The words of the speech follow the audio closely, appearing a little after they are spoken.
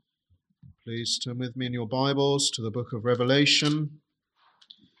Please turn with me in your Bibles to the book of Revelation,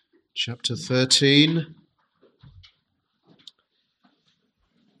 chapter 13.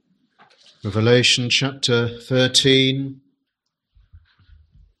 Revelation chapter 13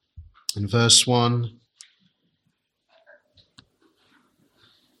 and verse 1.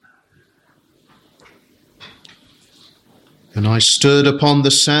 And I stood upon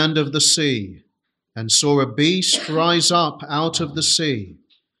the sand of the sea, and saw a beast rise up out of the sea,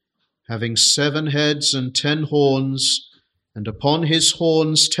 having 7 heads and 10 horns, and upon his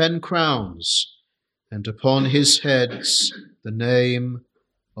horns 10 crowns, and upon his heads the name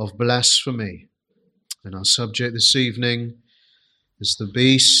of blasphemy. And our subject this evening is the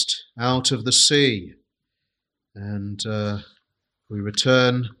beast out of the sea. And we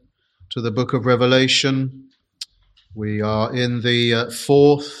return to the book of Revelation. We are in the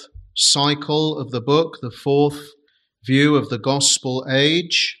fourth cycle of the book, the fourth view of the gospel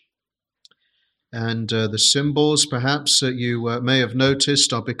age. And the symbols, perhaps, that you may have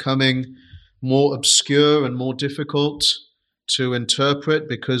noticed are becoming more obscure and more difficult to interpret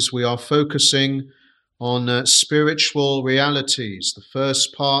because we are focusing on spiritual realities. The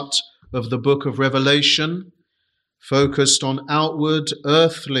first part of the book of Revelation focused on outward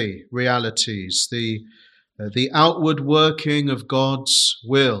earthly realities, the outward working of God's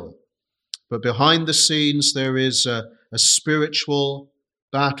will. But behind the scenes there is a spiritual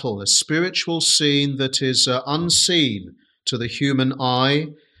battle, a spiritual scene that is unseen to the human eye.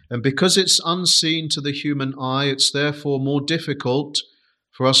 And because it's unseen to the human eye, it's therefore more difficult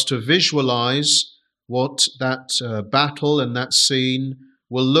for us to visualize what that battle and that scene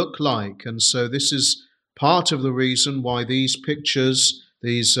will look like. And so this is part of the reason why these pictures,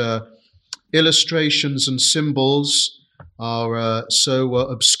 these illustrations and symbols are so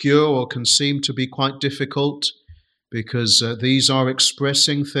obscure or can seem to be quite difficult, because these are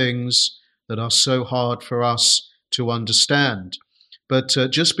expressing things that are so hard for us to understand. But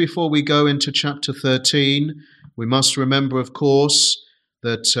just before we go into chapter 13, we must remember, of course,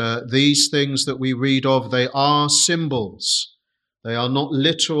 that these things that we read of, they are symbols. They are not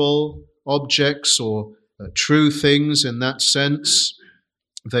literal objects or true things in that sense.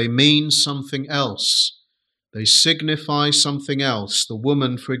 They mean something else. They signify something else. The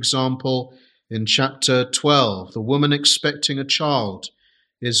woman, for example, in chapter 12, the woman expecting a child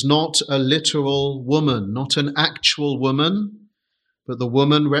is not a literal woman, not an actual woman, but the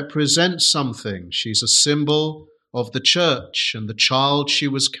woman represents something. She's a symbol of the church, and the child she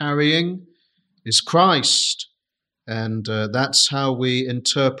was carrying is Christ. And that's how we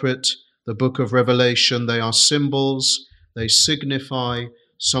interpret the book of Revelation. They are symbols, they signify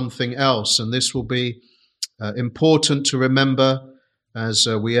something else. And this will be important to remember as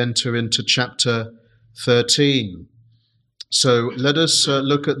we enter into chapter 13. So let us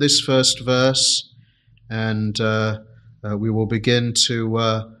look at this first verse, and we will begin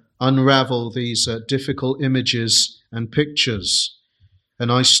to unravel these difficult images and pictures. And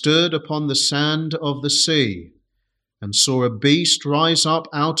I stood upon the sand of the sea, and saw a beast rise up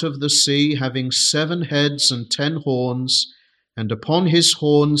out of the sea, having 7 heads and 10 horns, and upon his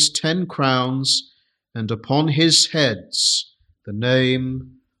horns 10 crowns, and upon his heads the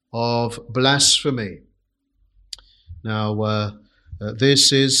name of blasphemy. Now,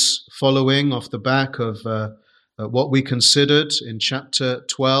 this is following off the back of what we considered in chapter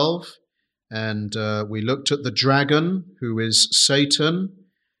 12, and we looked at the dragon, who is Satan,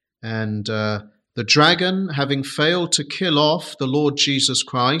 and the dragon, having failed to kill off the Lord Jesus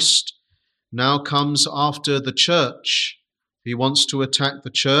Christ, now comes after the church. He wants to attack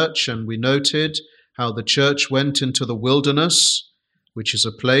the church, and we noted how the church went into the wilderness, which is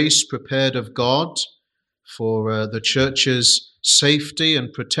a place prepared of God for the church's safety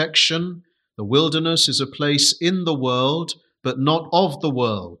and protection. The wilderness is a place in the world, but not of the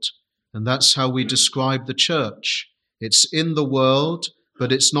world. And that's how we describe the church. It's in the world,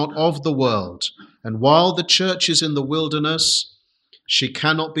 but it's not of the world. And while the church is in the wilderness, she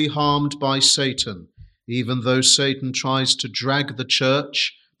cannot be harmed by Satan, even though Satan tries to drag the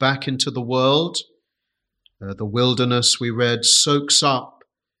church back into the world. The wilderness, we read, soaks up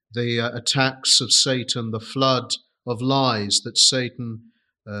the attacks of Satan, the flood of lies that Satan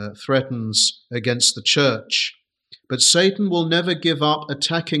threatens against the church. But Satan will never give up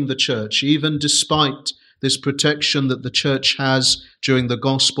attacking the church, even despite this protection that the church has during the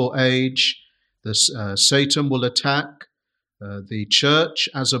gospel age. Satan will attack the church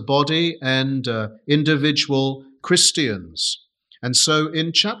as a body and individual Christians. And so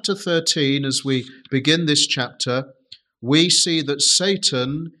in chapter 13, as we begin this chapter, we see that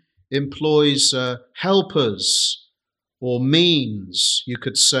Satan employs helpers or means, you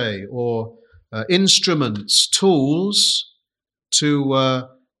could say, or instruments, tools to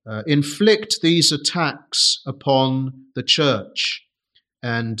inflict these attacks upon the church.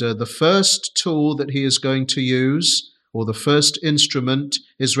 And the first tool that he is going to use, or the first instrument,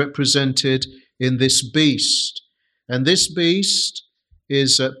 is represented in this beast. And this beast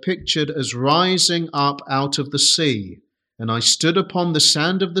is pictured as rising up out of the sea. And I stood upon the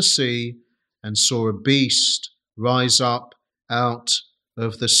sand of the sea and saw a beast rise up out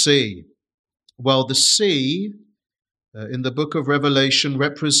of the sea. Well, the sea in the book of Revelation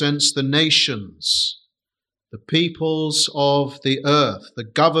represents the nations, the peoples of the earth, the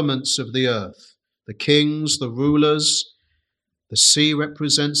governments of the earth, the kings, the rulers. The sea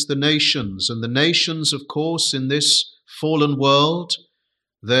represents the nations, and the nations, of course, in this fallen world,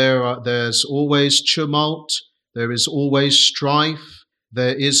 there's always tumult, there is always strife,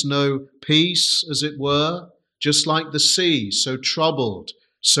 there is no peace, as it were, just like the sea, so troubled,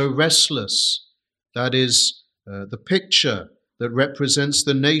 so restless. That is the picture that represents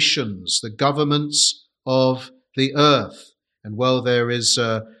the nations, the governments of the earth. And well, there is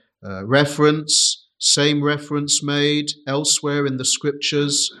a same reference made elsewhere in the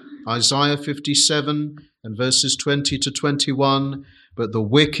scriptures, Isaiah 57 and verses 20 to 21. But the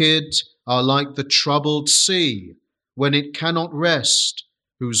wicked are like the troubled sea, when it cannot rest,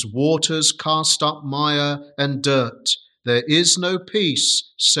 whose waters cast up mire and dirt. There is no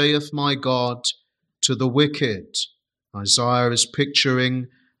peace, saith my God, to the wicked. Isaiah is picturing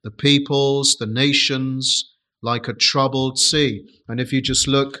the peoples, the nations, like a troubled sea. And if you just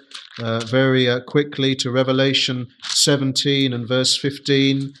look very quickly to Revelation 17 and verse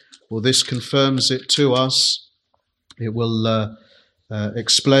 15, well, this confirms it to us. It will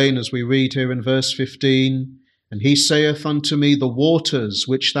explain as we read here in verse 15, and he saith unto me, the waters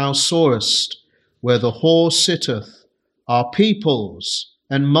which thou sawest, where the whore sitteth, are peoples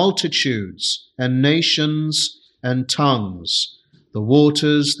and multitudes and nations and tongues. The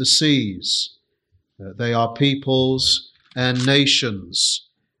waters, the seas, they are peoples and nations.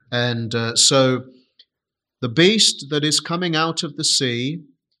 And so the beast that is coming out of the sea,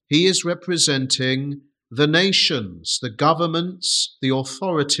 he is representing the nations, the governments, the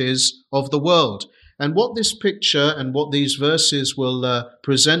authorities of the world. And what this picture and what these verses will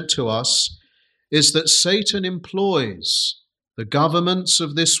present to us is that Satan employs the governments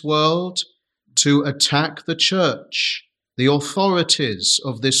of this world to attack the church, the authorities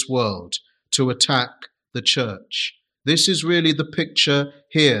of this world to attack the church. This is really the picture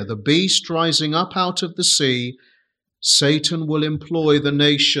here. The beast rising up out of the sea, Satan will employ the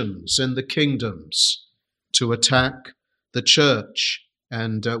nations and the kingdoms to attack the church.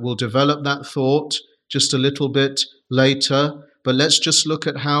 And we'll develop that thought just a little bit later. But let's just look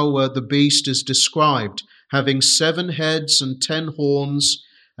at how the beast is described, having 7 heads and 10 horns,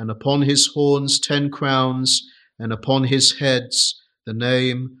 and upon his horns 10 crowns, and upon his heads the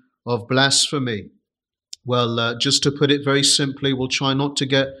name of blasphemy. Well, just to put it very simply, we'll try not to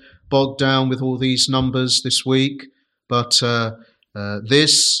get bogged down with all these numbers this week, but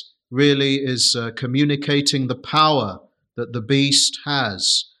this really is communicating the power that the beast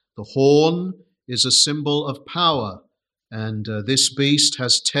has. The horn is a symbol of power, and this beast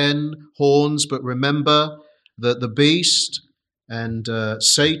has 10 horns, but remember that the beast and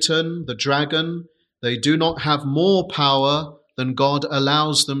Satan, the dragon, they do not have more power than God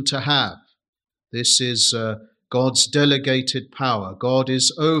allows them to have. This is God's delegated power. God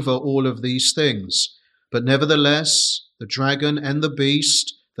is over all of these things. But nevertheless, the dragon and the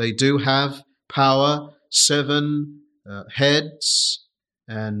beast, they do have power, 7 heads.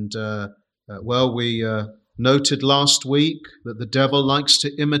 And, we noted last week that the devil likes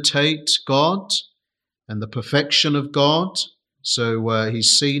to imitate God and the perfection of God. So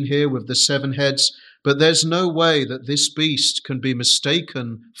he's seen here with the 7 heads. But there's no way that this beast can be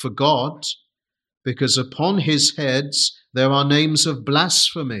mistaken for God, because upon his heads there are names of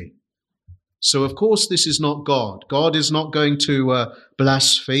blasphemy. So of course this is not God. God is not going to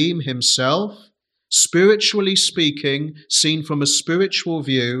blaspheme himself. Spiritually speaking, seen from a spiritual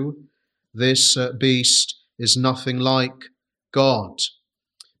view, this beast is nothing like God.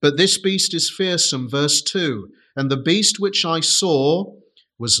 But this beast is fearsome, verse 2. And the beast which I saw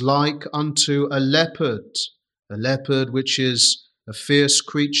was like unto a leopard which is a fierce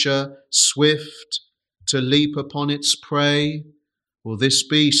creature, swift to leap upon its prey. Well, this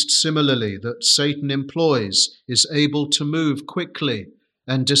beast, similarly, that Satan employs, is able to move quickly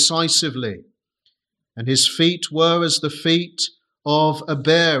and decisively. And his feet were as the feet of a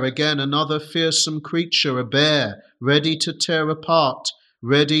bear. Again, another fearsome creature, a bear, ready to tear apart,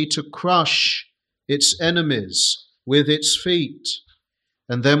 ready to crush its enemies. with its feet.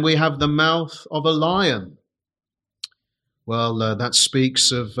 And then we have the mouth of a lion. Well, that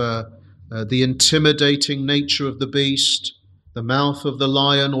speaks of the intimidating nature of the beast. The mouth of the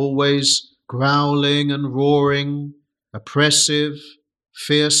lion always growling and roaring, oppressive,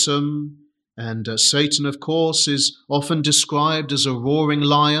 fearsome. And Satan, of course, is often described as a roaring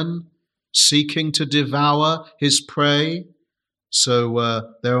lion, seeking to devour his prey. So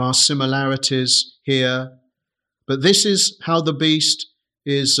there are similarities here. But this is how the beast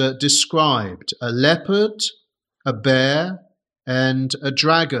is described: a leopard, a bear, and a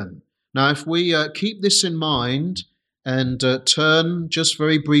dragon. Now, if we keep this in mind and turn just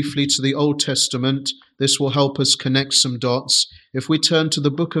very briefly to the Old Testament, this will help us connect some dots. If we turn to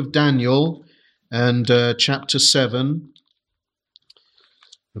the book of Daniel and chapter 7,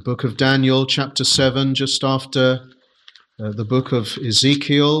 the book of Daniel, chapter 7, just after the book of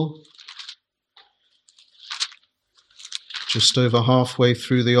Ezekiel, just over halfway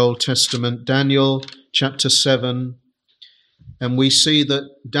through the Old Testament, Daniel chapter 7, and we see that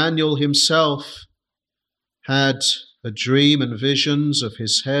Daniel himself had a dream and visions of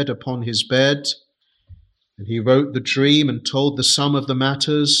his head upon his bed, and he wrote the dream and told the sum of the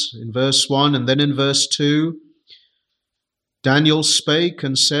matters in verse 1, and then in verse 2, Daniel spake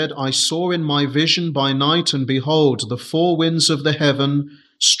and said, I saw in my vision by night, and behold, the four winds of the heaven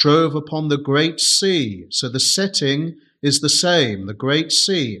strove upon the great sea. So the setting is the same, the great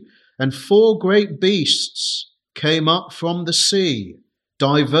sea. And four great beasts came up from the sea,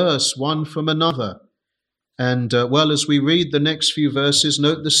 diverse one from another. And as we read the next few verses,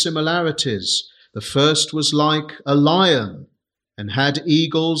 note the similarities. The first was like a lion, and had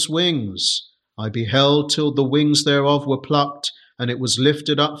eagle's wings. I beheld till the wings thereof were plucked, and it was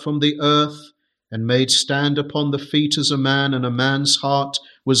lifted up from the earth, and made stand upon the feet as a man, and a man's heart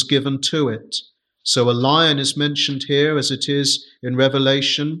was given to it. So a lion is mentioned here as it is in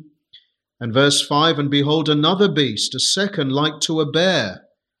Revelation. And verse 5, and behold another beast, a second like to a bear,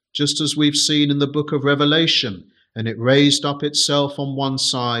 just as we've seen in the book of Revelation. And it raised up itself on one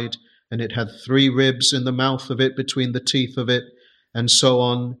side, and it had 3 ribs in the mouth of it, between the teeth of it, and so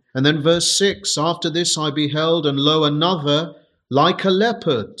on. And then verse 6, after this I beheld, and lo, another like a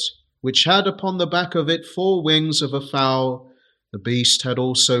leopard, which had upon the back of it 4 wings of a fowl. The beast had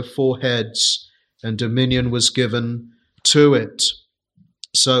also 4 heads, and dominion was given to it.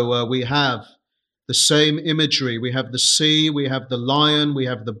 So we have the same imagery. We have the sea, we have the lion, we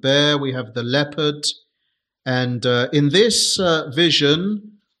have the bear, we have the leopard. And in this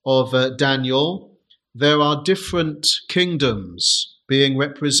vision of Daniel, there are different kingdoms being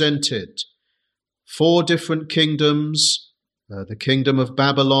represented. 4 different kingdoms, the kingdom of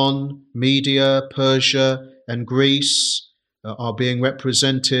Babylon, Media, Persia, and Greece are being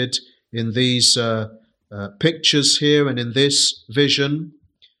represented in these pictures here and in this vision.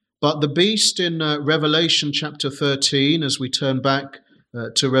 But the beast in Revelation chapter 13, as we turn back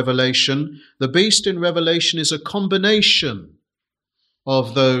to Revelation, the beast in Revelation is a combination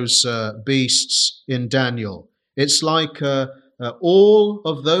of those beasts in Daniel. It's like all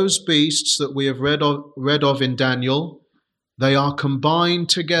of those beasts that we have read of in Daniel, they are combined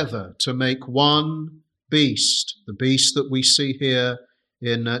together to make one beast, the beast that we see here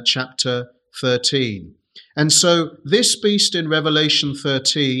in chapter 13. And so this beast in Revelation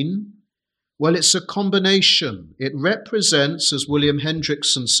 13, well, it's a combination. It represents, as William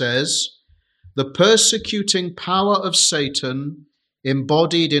Hendrickson says, the persecuting power of Satan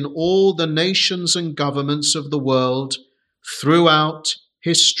embodied in all the nations and governments of the world throughout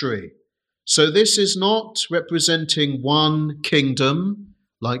history. So this is not representing one kingdom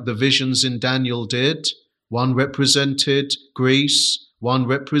like the visions in Daniel did. One represented Greece, one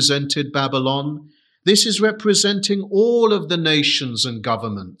represented Babylon. This is representing all of the nations and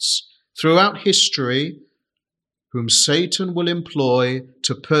governments throughout history whom Satan will employ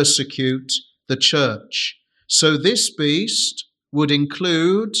to persecute the church. So this beast would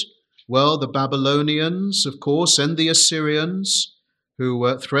include, well, the Babylonians, of course, and the Assyrians,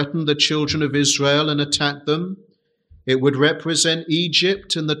 who threatened the children of Israel and attacked them. It would represent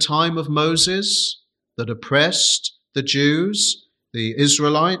Egypt in the time of Moses, that oppressed the Jews, the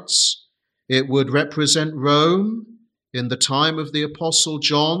Israelites. It would represent Rome in the time of the Apostle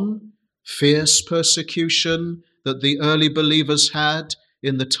John, fierce persecution that the early believers had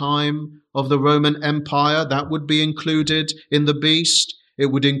in the time of the Roman Empire. That would be included in the beast. It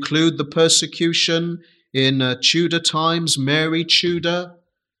would include the persecution in Tudor times, Mary Tudor,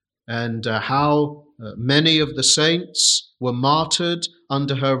 and how many of the saints were martyred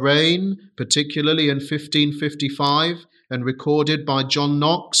under her reign, particularly in 1555, and recorded by John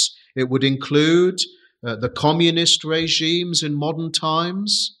Knox. It would include the communist regimes in modern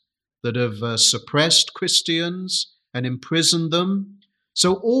times that have suppressed Christians and imprisoned them.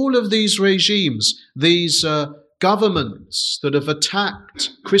 So all of these regimes, these governments that have attacked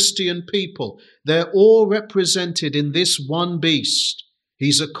Christian people, they're all represented in this one beast.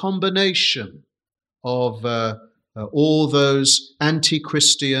 He's a combination of all those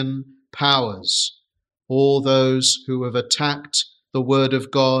anti-Christian powers, all those who have attacked the word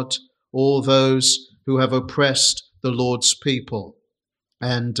of God, all those who have oppressed the Lord's people.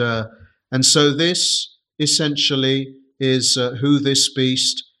 And so this essentially is who this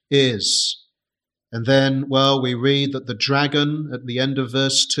beast is. And then, we read that the dragon at the end of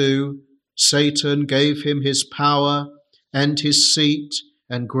verse 2, Satan gave him his power and his seat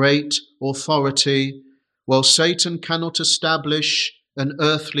and great authority. Well, Satan cannot establish an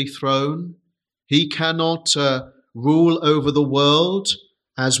earthly throne. He cannot rule over the world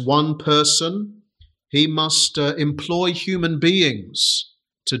as one person. He must employ human beings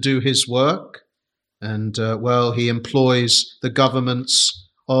to do his work. And, he employs the governments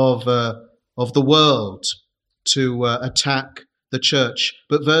of the world to attack the church.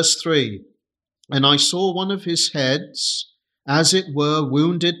 But verse 3, and I saw one of his heads, as it were,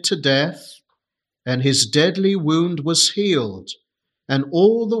 wounded to death, and his deadly wound was healed, and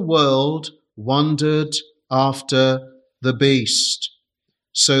all the world wondered after the beast.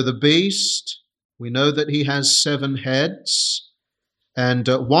 So the beast, we know that he has 7 heads, and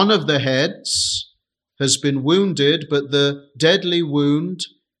one of the heads has been wounded, but the deadly wound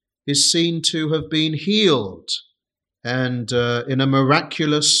is seen to have been healed, and in a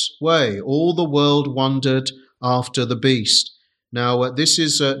miraculous way. All the world wondered after the beast. Now, this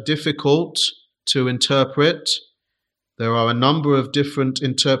is difficult to interpret. There are a number of different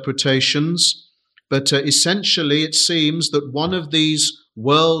interpretations, but essentially it seems that one of these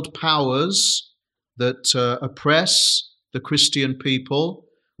world powers that oppress the Christian people,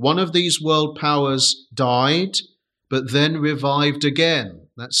 one of these world powers died, but then revived again.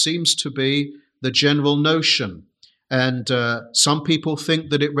 That seems to be the general notion. And some people think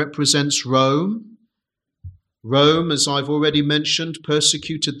that it represents Rome. Rome, as I've already mentioned,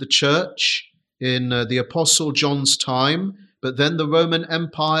 persecuted the church in the Apostle John's time, but then the Roman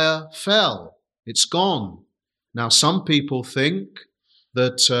Empire fell. It's gone. Now, some people think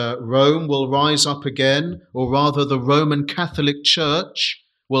that Rome will rise up again, or rather the Roman Catholic Church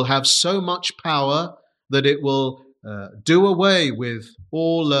will have so much power that it will do away with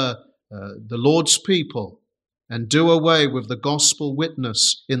all the Lord's people and do away with the gospel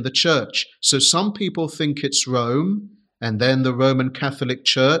witness in the church. So some people think it's Rome, and then the Roman Catholic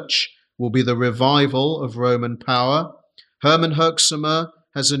Church will be the revival of Roman power. Hermann Herxheimer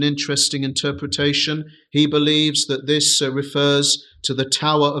has an interesting interpretation. He believes that this refers to the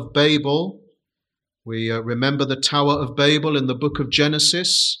Tower of Babel. We remember the Tower of Babel in the book of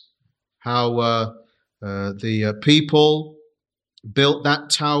Genesis, how the people built that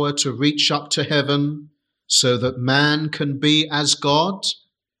tower to reach up to heaven so that man can be as God.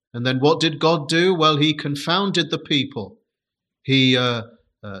 And then what did God do? Well, he confounded the people. He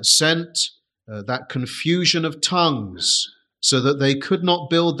sent that confusion of tongues so that they could not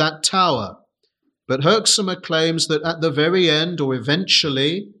build that tower. But Herxheimer claims that at the very end, or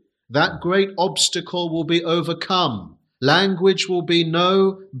eventually, that great obstacle will be overcome. Language will be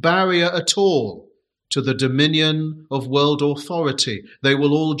no barrier at all to the dominion of world authority. They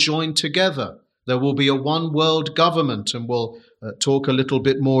will all join together. There will be a one world government, and we'll talk a little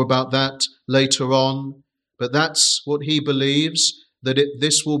bit more about that later on. But that's what he believes, that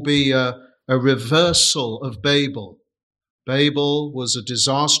this will be a reversal of Babel. Babel was a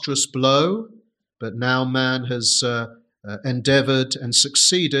disastrous blow, but now man has endeavored and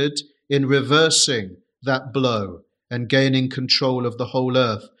succeeded in reversing that blow and gaining control of the whole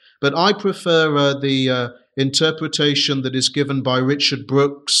earth. But I prefer the interpretation that is given by Richard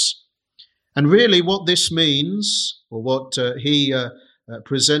Brooks. And really what this means, or what he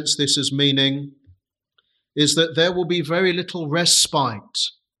presents this as meaning, is that there will be very little respite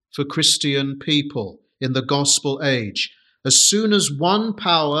for Christian people in the gospel age. As soon as one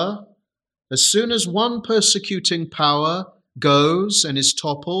persecuting power goes and is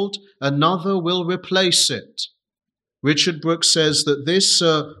toppled, another will replace it. Richard Brooks says that this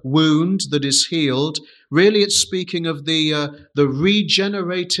wound that is healed, really it's speaking of the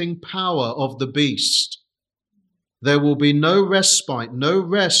regenerating power of the beast. There will be no respite, no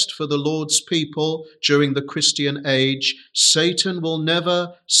rest for the Lord's people during the Christian age. Satan will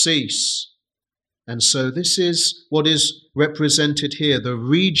never cease. And so this is what is represented here, the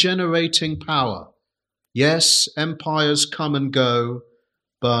regenerating power. Yes, empires come and go,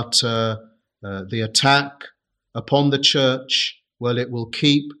 but the attack upon the church, well, it will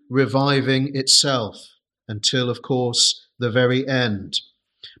keep reviving itself until, of course, the very end.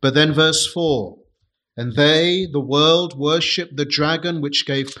 But then verse 4, and they, the world, worshipped the dragon which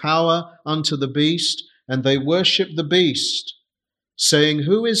gave power unto the beast, and they worshipped the beast, saying,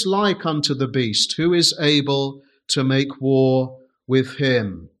 who is like unto the beast? Who is able to make war with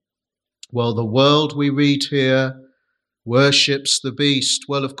him? Well, the world, we read here, worships the beast.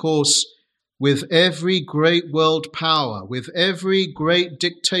 Well, of course, with every great world power, with every great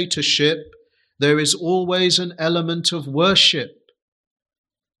dictatorship, there is always an element of worship.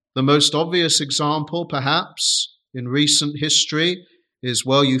 The most obvious example, perhaps, in recent history is,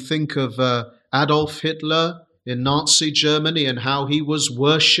 well, you think of Adolf Hitler in Nazi Germany and how he was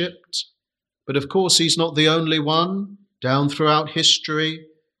worshipped. But of course, he's not the only one. Down throughout history,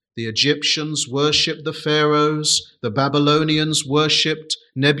 the Egyptians worshipped the pharaohs, the Babylonians worshipped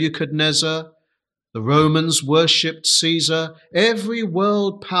Nebuchadnezzar, the Romans worshipped Caesar. Every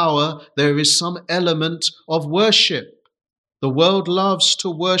world power, there is some element of worship. The world loves to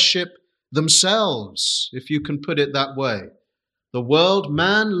worship themselves, if you can put it that way. The world,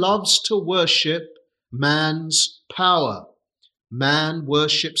 man loves to worship man's power. Man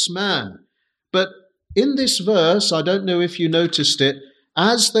worships man. But in this verse, I don't know if you noticed it,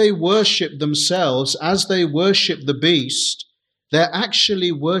 as they worship themselves, as they worship the beast, they're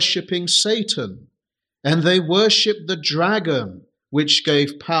actually worshipping Satan. And they worship the dragon, which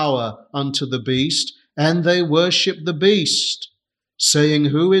gave power unto the beast, and they worship the beast, saying,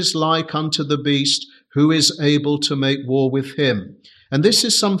 who is like unto the beast? Who is able to make war with him? And this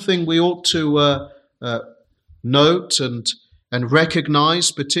is something we ought to note and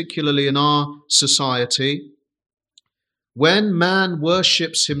recognize, particularly in our society. When man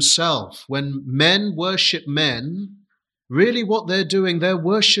worships himself, when men worship men, really what they're doing, they're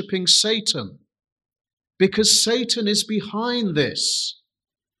worshipping Satan. Because Satan is behind this.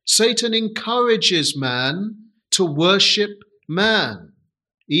 Satan encourages man to worship man.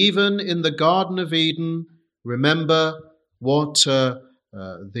 Even in the Garden of Eden, remember what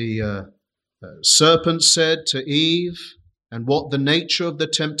the serpent said to Eve and what the nature of the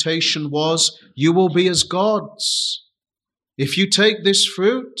temptation was. You will be as gods. If you take this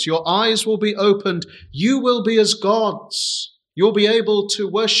fruit, your eyes will be opened. You will be as gods. You'll be able to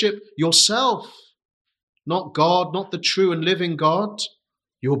worship yourself, not God, not the true and living God.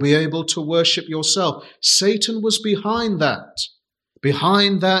 You'll be able to worship yourself. Satan was behind that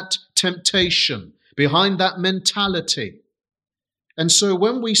temptation, behind that mentality. And so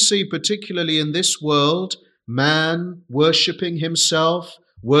when we see, particularly in this world, man worshipping himself,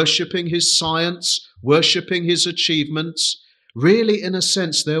 worshipping his science, worshipping his achievements, really, in a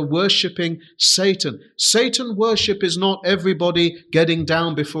sense, they're worshipping Satan. Satan worship is not everybody getting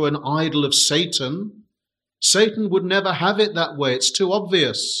down before an idol of Satan. Satan would never have it that way. It's too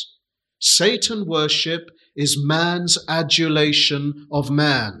obvious. Satan worship is man's adulation of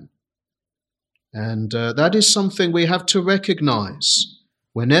man. And that is something we have to recognize.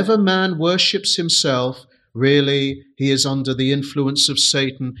 Whenever man worships himself, really he is under the influence of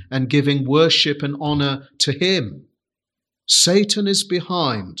Satan and giving worship and honor to him. Satan is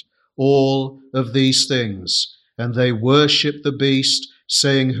behind all of these things, and they worship the beast,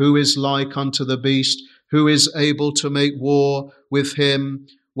 saying, who is like unto the beast? Who is able to make war with him?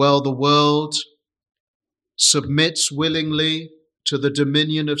 Well, the world submits willingly to the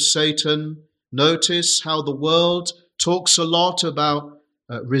dominion of Satan. Notice how the world talks a lot about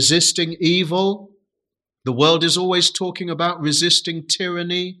resisting evil. The world is always talking about resisting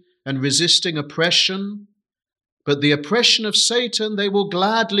tyranny and resisting oppression. But the oppression of Satan, they will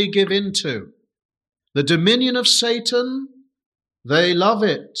gladly give into. The dominion of Satan, they love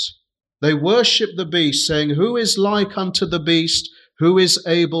it. They worship the beast, saying, who is like unto the beast? Who is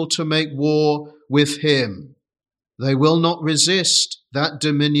able to make war with him? They will not resist that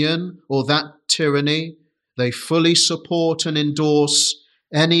dominion or that tyranny. They fully support and endorse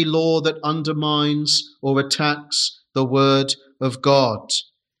any law that undermines or attacks the word of God.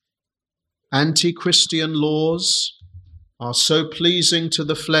 Anti-Christian laws are so pleasing to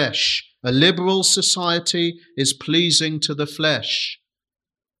the flesh. A liberal society is pleasing to the flesh.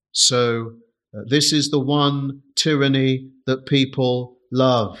 So this is the one tyranny that people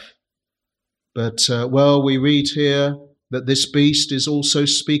love. But, we read here that this beast is also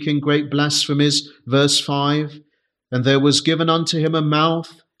speaking great blasphemies. Verse 5, and there was given unto him a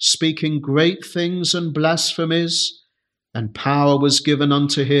mouth, speaking great things and blasphemies, and power was given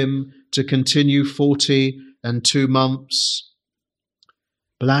unto him to continue 42 months.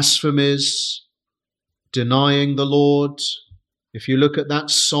 Blasphemies, denying the Lord, If you look at that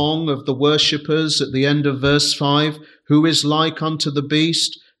song of the worshippers at the end of verse 5, who is like unto the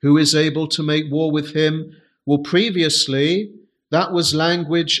beast, who is able to make war with him? Well, previously, that was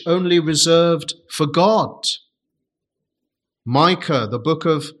language only reserved for God. Micah, the book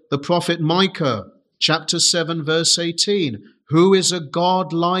of the prophet Micah, chapter 7, verse 18, who is a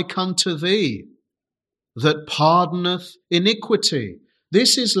God like unto thee, that pardoneth iniquity?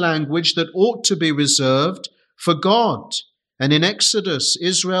 This is language that ought to be reserved for God. And in Exodus,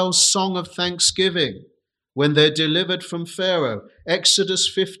 Israel's song of thanksgiving, when they're delivered from Pharaoh, Exodus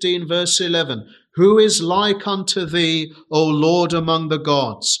 15, verse 11, who is like unto thee, O Lord among the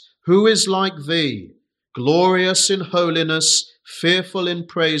gods? Who is like thee, glorious in holiness, fearful in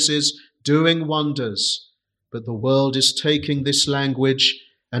praises, doing wonders? But the world is taking this language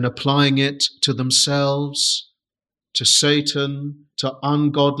and applying it to themselves, to Satan, to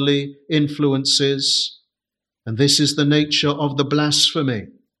ungodly influences. And this is the nature of the blasphemy.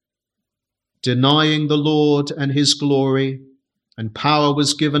 Denying the Lord and his glory, and power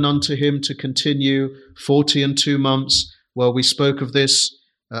was given unto him to continue 40 and 2 months. Well, we spoke of this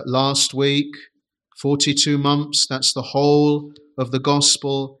last week. 42 months, that's the whole of the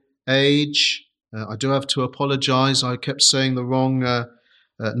gospel age. I do have to apologize. I kept saying the wrong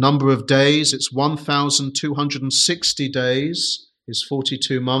number of days. It's 1,260 days is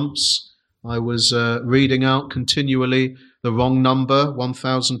 42 months. I was reading out continually the wrong number,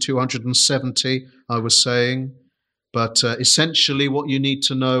 1,270, I was saying. But essentially what you need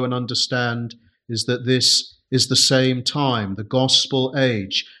to know and understand is that this is the same time, the gospel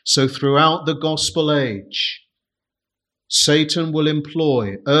age. So throughout the gospel age, Satan will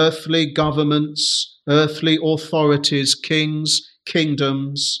employ earthly governments, earthly authorities, kings,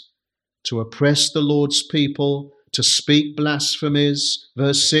 kingdoms, to oppress the Lord's people, to speak blasphemies.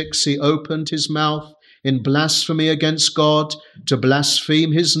 Verse 6, he opened his mouth in blasphemy against God, to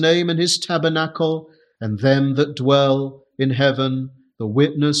blaspheme his name and his tabernacle, and them that dwell in heaven. The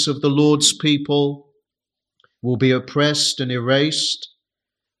witness of the Lord's people will be oppressed and erased.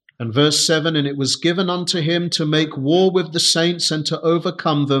 And verse 7, and it was given unto him to make war with the saints and to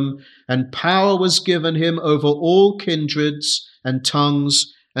overcome them, and power was given him over all kindreds and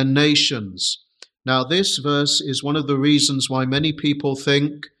tongues and nations. Now, this verse is one of the reasons why many people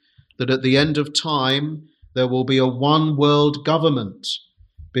think that at the end of time there will be a one world government,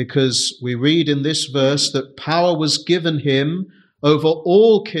 because we read in this verse that power was given him over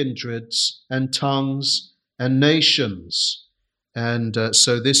all kindreds and tongues and nations. And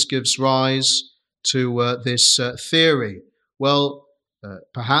so this gives rise to this theory. Well,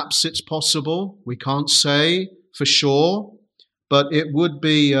 perhaps it's possible. We can't say for sure, but it would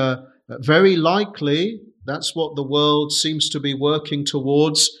be very likely. That's what the world seems to be working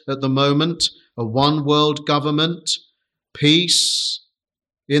towards at the moment, a one world government, peace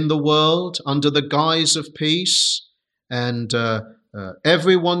in the world under the guise of peace, and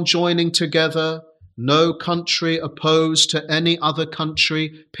everyone joining together, no country opposed to any other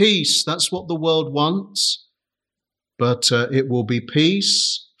country. Peace, that's what the world wants. But it will be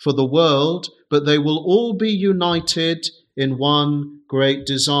peace for the world, but they will all be united in one great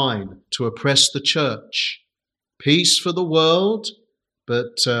design: to oppress the church. Peace for the world,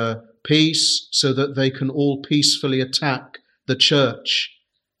 but peace so that they can all peacefully attack the church.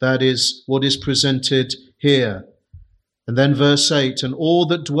 That is what is presented here. And then verse 8, and all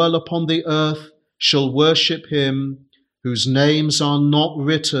that dwell upon the earth shall worship him, whose names are not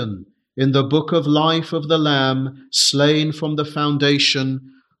written in the book of life of the Lamb, slain from the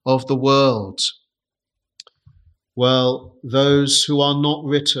foundation of the world. Well, those who are not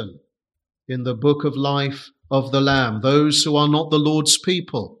written in the book of life of the Lamb, those who are not the Lord's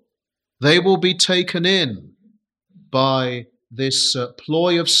people, they will be taken in by this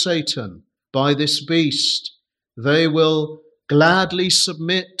ploy of Satan, by this beast. They will gladly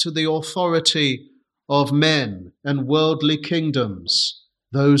submit to the authority of men and worldly kingdoms.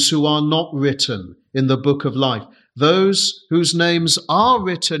 Those who are not written in the book of life, those whose names are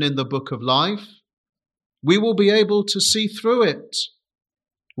written in the book of life, we will be able to see through it.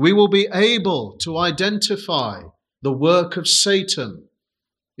 We will be able to identify the work of Satan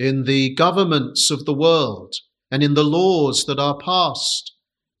in the governments of the world and in the laws that are passed,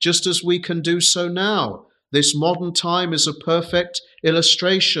 just as we can do so now. This modern time is a perfect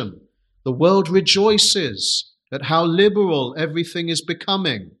illustration. The world rejoices at how liberal everything is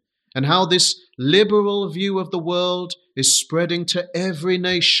becoming, and how this liberal view of the world is spreading to every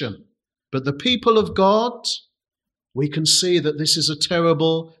nation. But the people of God, we can see that this is a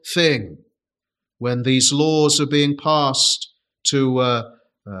terrible thing when these laws are being passed to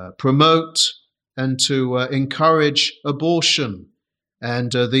promote and to encourage abortion.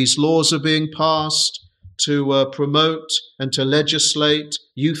 And these laws are being passed to promote and to legislate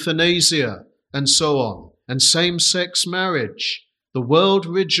euthanasia and so on, and same-sex marriage. The world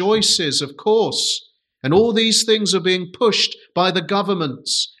rejoices, of course. And all these things are being pushed by the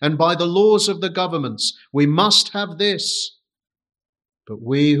governments and by the laws of the governments. We must have this. But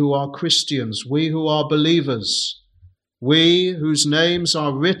we who are Christians, we who are believers, we whose names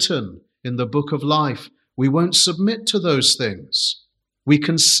are written in the book of life, we won't submit to those things. We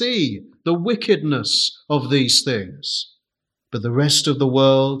can see the wickedness of these things. But the rest of the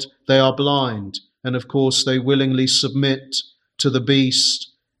world, they are blind. And of course, they willingly submit to the beast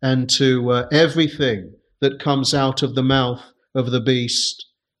and to everything that comes out of the mouth of the beast.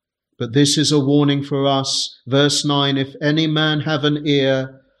 But this is a warning for us. Verse 9, if any man have an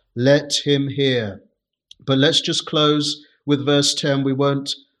ear, let him hear. But let's just close with verse 10. We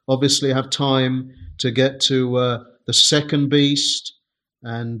won't obviously have time to get to the second beast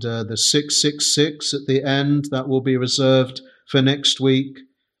and the 666 at the end. That will be reserved for next week.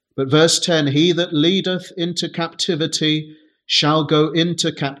 But verse 10, he that leadeth into captivity shall go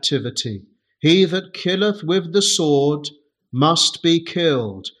into captivity. He that killeth with the sword must be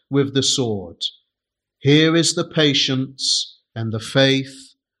killed with the sword. Here is the patience and the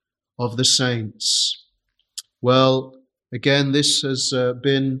faith of the saints. Well, again, this has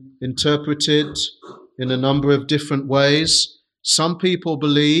been interpreted in a number of different ways. Some people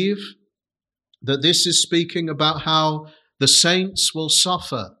believe that this is speaking about how the saints will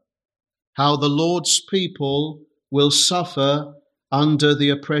suffer, how the Lord's people will suffer under the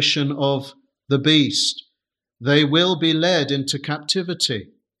oppression of the beast. They will be led into captivity.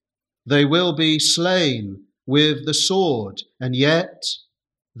 They will be slain with the sword, and yet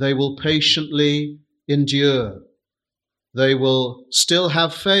they will patiently endure. They will still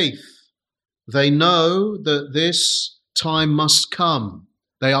have faith. They know that this time must come.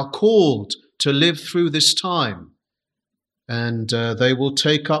 They are called to live through this time. And they will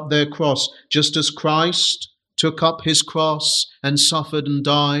take up their cross, just as Christ took up his cross and suffered and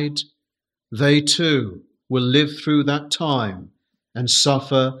died. They too will live through that time and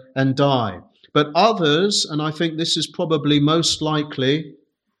suffer and die. But others, and I think this is probably most likely,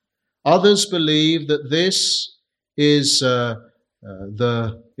 others believe that this is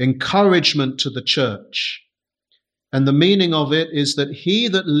the encouragement to the church. And the meaning of it is that he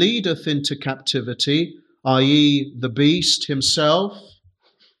that leadeth into captivity, i.e. the beast himself,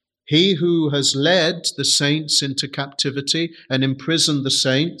 he who has led the saints into captivity and imprisoned the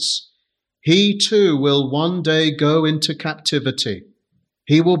saints, he too will one day go into captivity.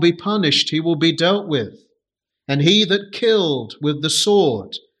 He will be punished, he will be dealt with. And he that killed with the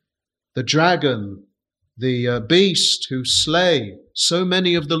sword, the dragon, the beast who slay so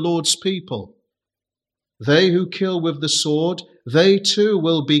many of the Lord's people, they who kill with the sword, they too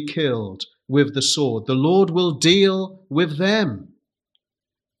will be killed with the sword. The Lord will deal with them.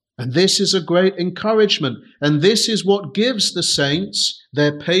 And this is a great encouragement. And this is what gives the saints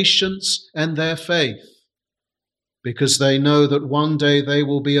their patience and their faith, because they know that one day they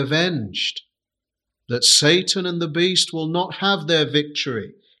will be avenged, that Satan and the beast will not have their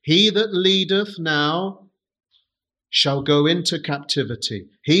victory. He that leadeth now shall go into captivity.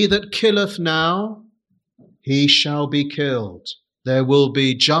 He that killeth now, he shall be killed. There will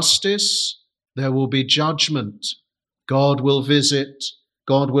be justice, there will be judgment. God will visit,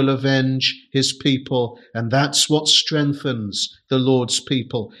 God will avenge his people, and that's what strengthens the Lord's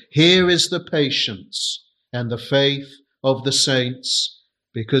people. Here is the patience and the faith of the saints,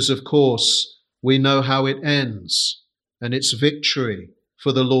 because of course we know how it ends, and it's victory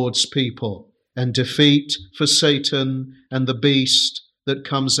for the Lord's people and defeat for Satan and the beast that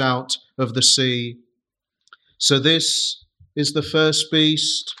comes out of the sea. So this is the first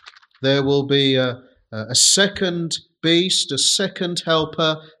beast. There will be a second beast, a second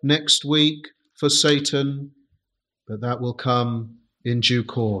helper next week for Satan, but that will come in due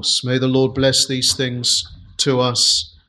course. May the Lord bless these things to us